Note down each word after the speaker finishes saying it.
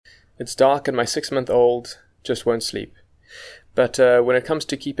It's dark and my 6-month-old just won't sleep. But when it comes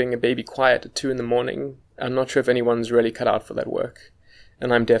to keeping a baby quiet at 2 in the morning, I'm not sure if anyone's really cut out for that work.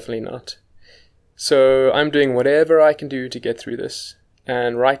 And I'm definitely not. So I'm doing whatever I can do to get through this.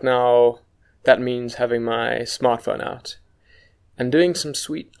 And right now, that means having my smartphone out and doing some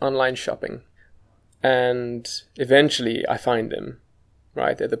sweet online shopping. And eventually I find them,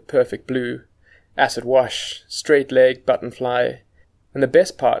 right? They're the perfect blue, acid wash, straight leg, button fly. And the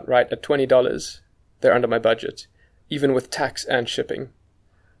best part, right, at $20, they're under my budget, even with tax and shipping.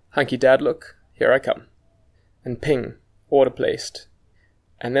 Hunky dad look, here I come. And ping, order placed.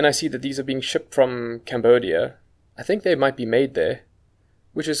 And then I see that these are being shipped from Cambodia. I think they might be made there,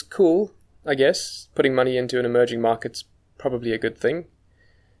 which is cool, I guess. Putting money into an emerging market's probably a good thing,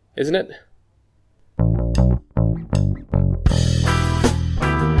 isn't it?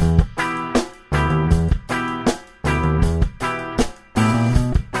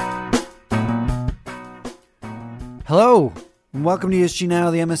 Hello, and welcome to ESG Now,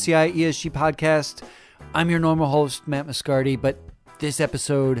 the MSCI ESG podcast. I'm your normal host, Matt Moscardi, but this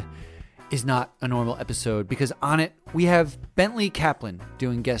episode is not a normal episode because on it, we have Bentley Kaplan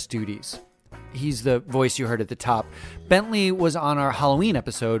doing guest duties. He's the voice you heard at the top. Bentley was on our Halloween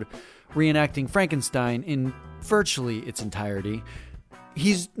episode, reenacting Frankenstein in virtually its entirety.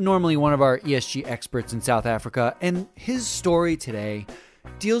 He's normally one of our ESG experts in South Africa, and his story today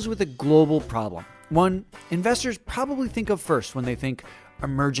deals with a global problem. One investors probably think of first when they think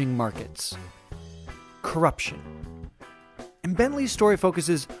emerging markets: corruption. And Bentley's story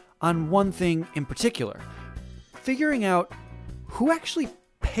focuses on one thing in particular: figuring out who actually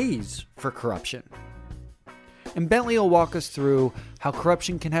pays for corruption. And Bentley will walk us through how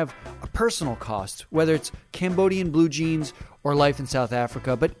corruption can have a personal cost, whether it's Cambodian blue jeans or life in South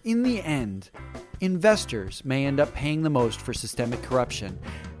Africa. But in the end, investors may end up paying the most for systemic corruption,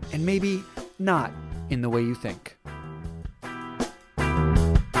 and maybe not in the way you think.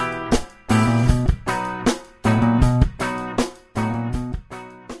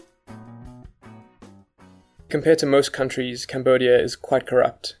 Compared to most countries, Cambodia is quite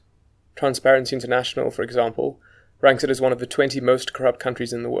corrupt. Transparency International, for example, ranks it as one of the 20 most corrupt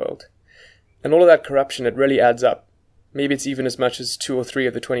countries in the world. And all of that corruption, it really adds up. Maybe it's even as much as $2 or $3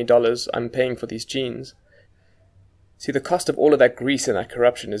 of the $20 I'm paying for these jeans. See, the cost of all of that grease and that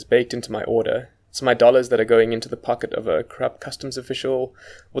corruption is baked into my order. It's my dollars that are going into the pocket of a corrupt customs official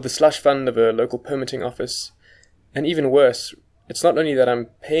or the slush fund of a local permitting office. And even worse, it's not only that I'm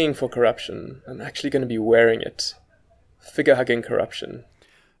paying for corruption, I'm actually going to be wearing it. Figure-hugging corruption.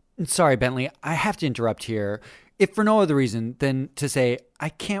 Sorry, Bentley, I have to interrupt here, if for no other reason than to say I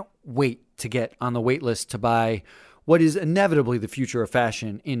can't wait to get on the wait list to buy what is inevitably the future of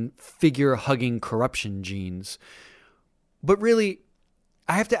fashion in figure-hugging corruption jeans. But really,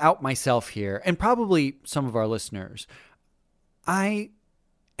 I have to out myself here, and probably some of our listeners. I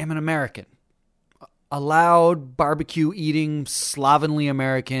am an American. A loud, barbecue-eating, slovenly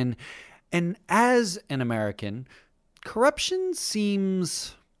American. And as an American, corruption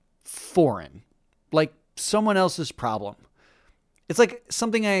seems foreign, like someone else's problem. It's like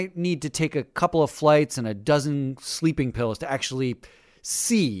something I need to take a couple of flights and a dozen sleeping pills to actually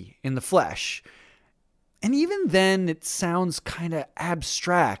see in the flesh. And even then, it sounds kind of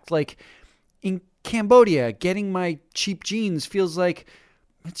abstract. Like in Cambodia, getting my cheap jeans feels like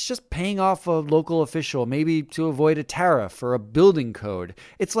it's just paying off a local official, maybe to avoid a tariff or a building code.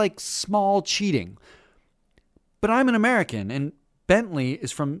 It's like small cheating. But I'm an American, and Bentley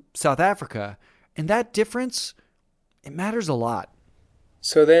is from South Africa, and that difference, it matters a lot.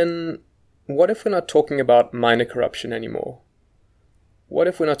 So then, what if we're not talking about minor corruption anymore? What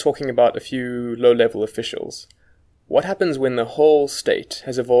if we're not talking about a few low-level officials? What happens when the whole state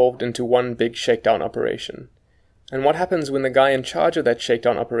has evolved into one big shakedown operation? And what happens when the guy in charge of that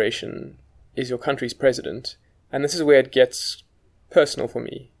shakedown operation is your country's president? And this is where it gets personal for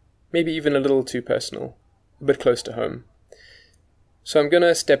me. Maybe even a little too personal. A bit close to home. So I'm going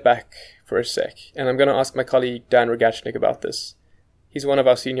to step back for a sec, and I'm going to ask my colleague Dan Rogachnik about this. He's one of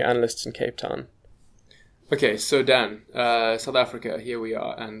our senior analysts in Cape Town. Okay, so Dan, South Africa, here we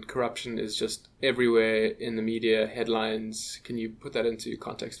are, and corruption is just everywhere in the media, headlines. Can you put that into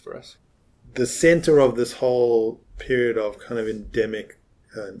context for us? The center of this whole period of kind of endemic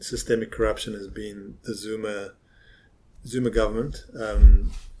systemic corruption has been the Zuma government.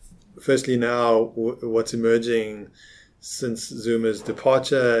 Firstly, now what's emerging since Zuma's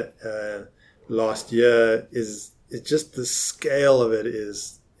departure last year is just the scale of it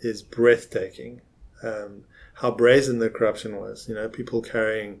is breathtaking. How brazen the corruption was. You know, people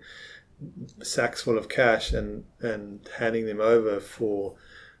carrying sacks full of cash and handing them over for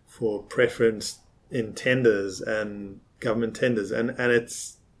preference in tenders and government tenders, and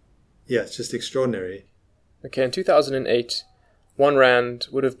it's just extraordinary. Okay, in 2008,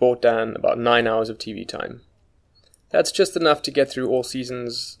 R1 would have bought Dan about 9 hours of TV time. That's just enough to get through all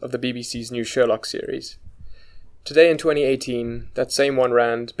seasons of the BBC's new Sherlock series. Today in 2018, that same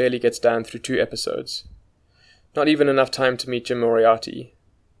R1 barely gets Dan through 2 episodes. Not even enough time to meet Jim Moriarty.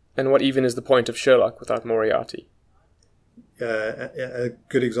 And what even is the point of Sherlock without Moriarty? A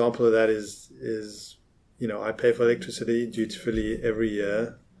good example of that is I pay for electricity dutifully every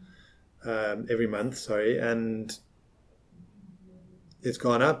month, and it's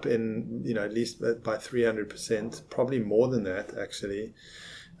gone up in at least by 300%, probably more than that actually.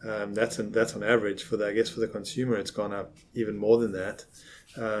 That's on average for the consumer. It's gone up even more than that,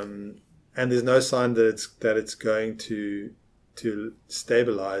 and there's no sign that it's going to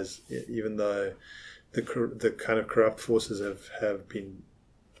stabilize, even though the kind of corrupt forces have been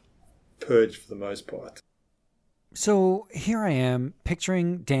purged for the most part. So here I am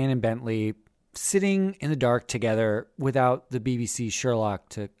picturing Dan and Bentley sitting in the dark together without the BBC Sherlock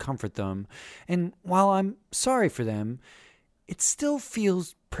to comfort them. And while I'm sorry for them, it still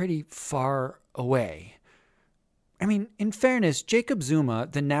feels pretty far away. I mean, in fairness, Jacob Zuma,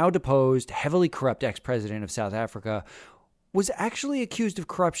 the now deposed, heavily corrupt ex-president of South Africa, was actually accused of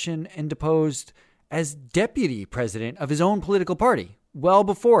corruption and deposed as deputy president of his own political party, well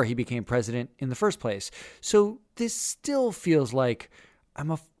before he became president in the first place. So this still feels like I'm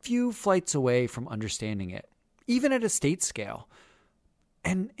a few flights away from understanding it, even at a state scale.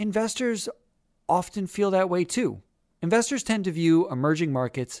 And investors often feel that way too. Investors tend to view emerging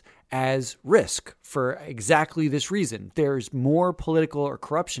markets as risk for exactly this reason. There's more political or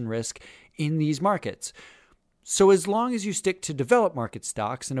corruption risk in these markets. So as long as you stick to developed market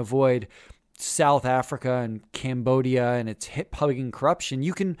stocks and avoid South Africa and Cambodia and its hip-hugging corruption,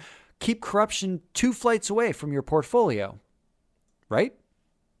 you can keep corruption 2 flights away from your portfolio, right?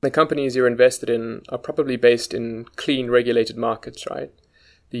 The companies you're invested in are probably based in clean, regulated markets, right?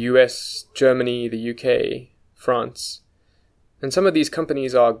 The US, Germany, the UK, France. And some of these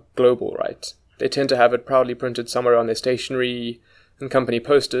companies are global, right? They tend to have it proudly printed somewhere on their stationery and company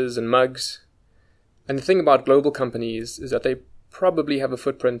posters and mugs. And the thing about global companies is that they probably have a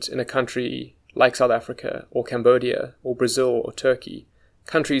footprint in a country like South Africa or Cambodia or Brazil or Turkey,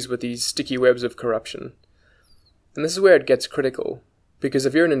 countries with these sticky webs of corruption. And this is where it gets critical, because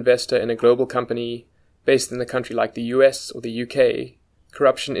if you're an investor in a global company based in a country like the US or the UK,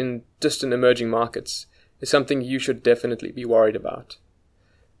 corruption in distant emerging markets is something you should definitely be worried about.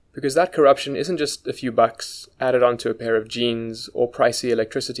 Because that corruption isn't just a few bucks added onto a pair of jeans or pricey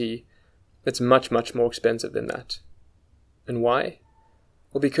electricity. It's much, much more expensive than that. And why?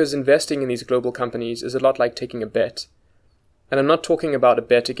 Well, because investing in these global companies is a lot like taking a bet. And I'm not talking about a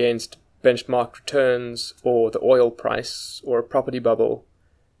bet against benchmark returns or the oil price or a property bubble.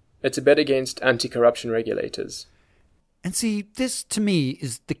 It's a bet against anti-corruption regulators. And see, this to me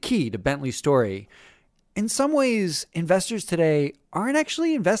is the key to Bentley's story. In some ways, investors today aren't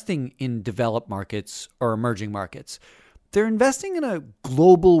actually investing in developed markets or emerging markets. They're investing in a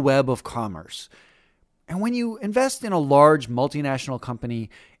global web of commerce. And when you invest in a large multinational company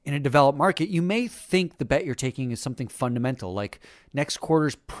in a developed market, you may think the bet you're taking is something fundamental, like next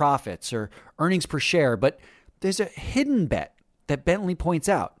quarter's profits or earnings per share, but there's a hidden bet that Bentley points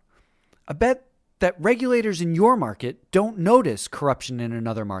out. A bet that regulators in your market don't notice corruption in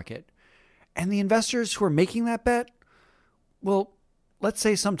another market. And the investors who are making that bet, well, let's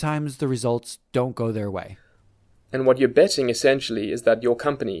say sometimes the results don't go their way. And what you're betting essentially is that your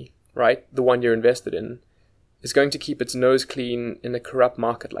company, right, the one you're invested in, is going to keep its nose clean in a corrupt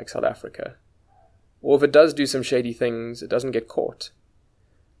market like South Africa. Or if it does do some shady things, it doesn't get caught.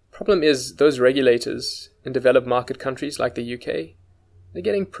 Problem is, those regulators in developed market countries like the UK, they're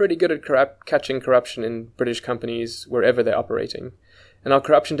getting pretty good at catching corruption in British companies wherever they're operating. And our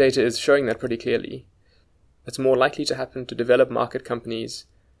corruption data is showing that pretty clearly. It's more likely to happen to developed market companies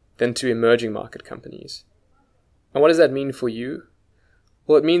than to emerging market companies. And what does that mean for you?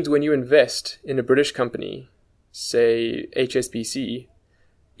 Well, it means when you invest in a British company, say HSBC,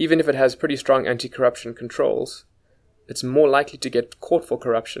 even if it has pretty strong anti-corruption controls, it's more likely to get caught for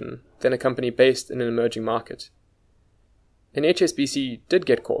corruption than a company based in an emerging market. And HSBC did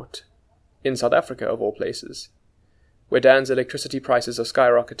get caught, in South Africa of all places, where Dan's electricity prices are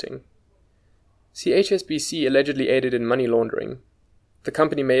skyrocketing. See, HSBC allegedly aided in money laundering. The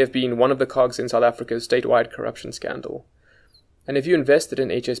company may have been one of the cogs in South Africa's statewide corruption scandal. And if you invested in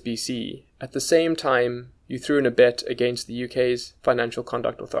HSBC, at the same time you threw in a bet against the UK's Financial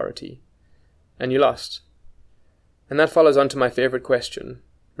Conduct Authority. And you lost. And that follows on to my favorite question.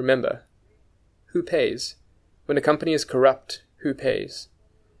 Remember, who pays? When a company is corrupt, who pays?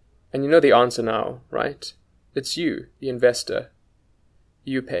 And you know the answer now, right? It's you, the investor.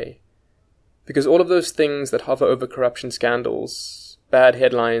 You pay. Because all of those things that hover over corruption scandals, bad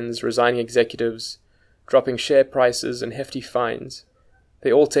headlines, resigning executives, dropping share prices, and hefty fines,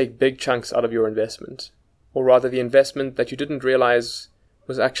 they all take big chunks out of your investment. Or rather, the investment that you didn't realize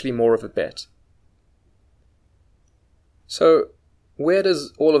was actually more of a bet. So, where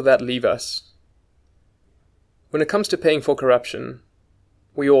does all of that leave us? When it comes to paying for corruption,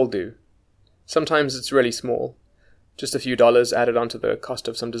 we all do. Sometimes it's really small, just a few dollars added onto the cost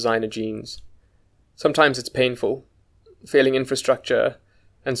of some designer jeans. Sometimes it's painful, failing infrastructure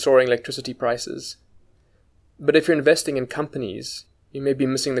and soaring electricity prices. But if you're investing in companies, you may be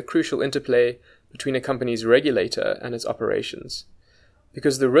missing the crucial interplay between a company's regulator and its operations.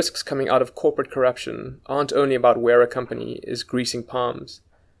 Because the risks coming out of corporate corruption aren't only about where a company is greasing palms.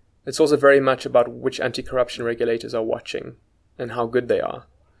 It's also very much about which anti-corruption regulators are watching and how good they are.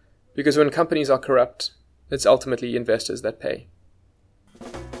 Because when companies are corrupt, it's ultimately investors that pay.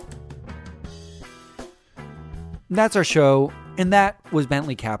 That's our show, and that was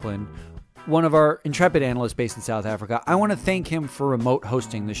Bentley Kaplan, one of our intrepid analysts based in South Africa. I want to thank him for remote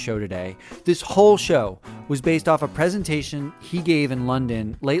hosting this show today. This whole show was based off a presentation he gave in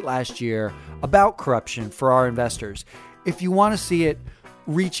London late last year about corruption for our investors. If you want to see it,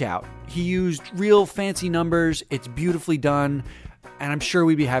 reach out. He used real fancy numbers. It's beautifully done, and I'm sure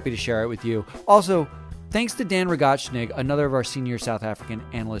we'd be happy to share it with you. Also, thanks to Dan Rogachnik, another of our senior South African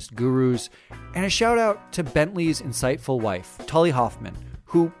analyst gurus, and a shout out to Bentley's insightful wife, Tully Hoffman,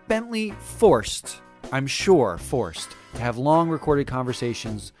 who Bentley forced to have long recorded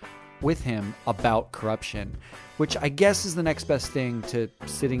conversations with him about corruption, which I guess is the next best thing to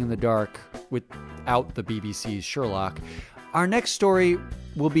sitting in the dark without the BBC's Sherlock. Our next story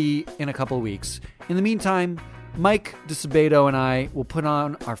will be in a couple of weeks. In the meantime, Mike DeSabato and I will put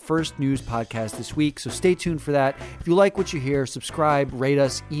on our first news podcast this week, so stay tuned for that. If you like what you hear, subscribe, rate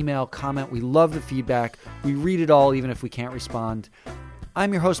us, email, comment. We love the feedback. We read it all, even if we can't respond.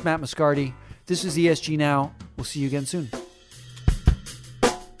 I'm your host, Matt Moscardi. This is ESG Now. We'll see you again soon.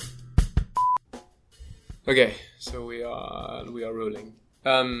 Okay, so we are rolling.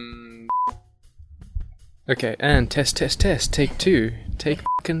 Okay, and test. Take two. Take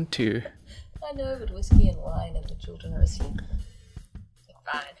fucking two. I know, but whiskey and wine and the children are asleep.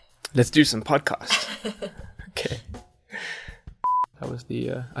 Fine. Let's do some podcast. Okay. That was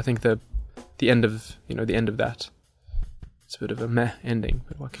I think the end of that. It's a bit of a meh ending,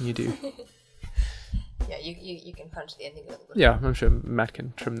 but what can you do? Yeah, you can punch the ending a little bit. Yeah, I'm sure Matt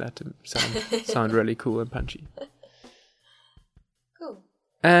can trim that to sound really cool and punchy. Cool.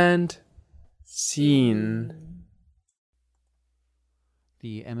 And scene.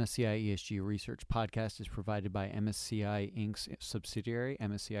 The MSCI ESG Research podcast is provided by MSCI Inc.'s subsidiary,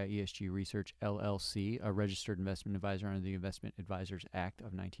 MSCI ESG Research LLC, a registered investment advisor under the Investment Advisors Act of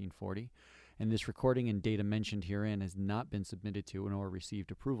 1940. And this recording and data mentioned herein has not been submitted to nor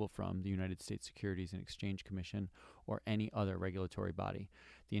received approval from the United States Securities and Exchange Commission or any other regulatory body.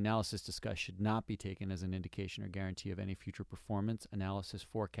 The analysis discussed should not be taken as an indication or guarantee of any future performance, analysis,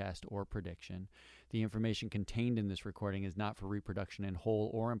 forecast, or prediction. The information contained in this recording is not for reproduction in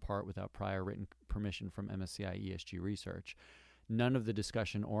whole or in part without prior written permission from MSCI ESG Research. None of the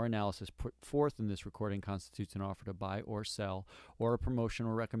discussion or analysis put forth in this recording constitutes an offer to buy or sell or a promotion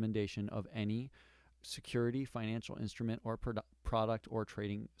or recommendation of any security, financial instrument, or product or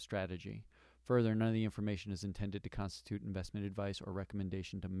trading strategy. Further, none of the information is intended to constitute investment advice or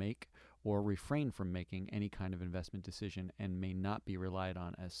recommendation to make or refrain from making any kind of investment decision and may not be relied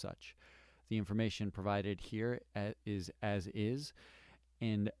on as such. The information provided here is as is,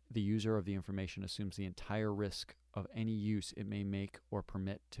 and the user of the information assumes the entire risk of any use it may make or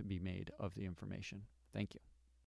permit to be made of the information. Thank you.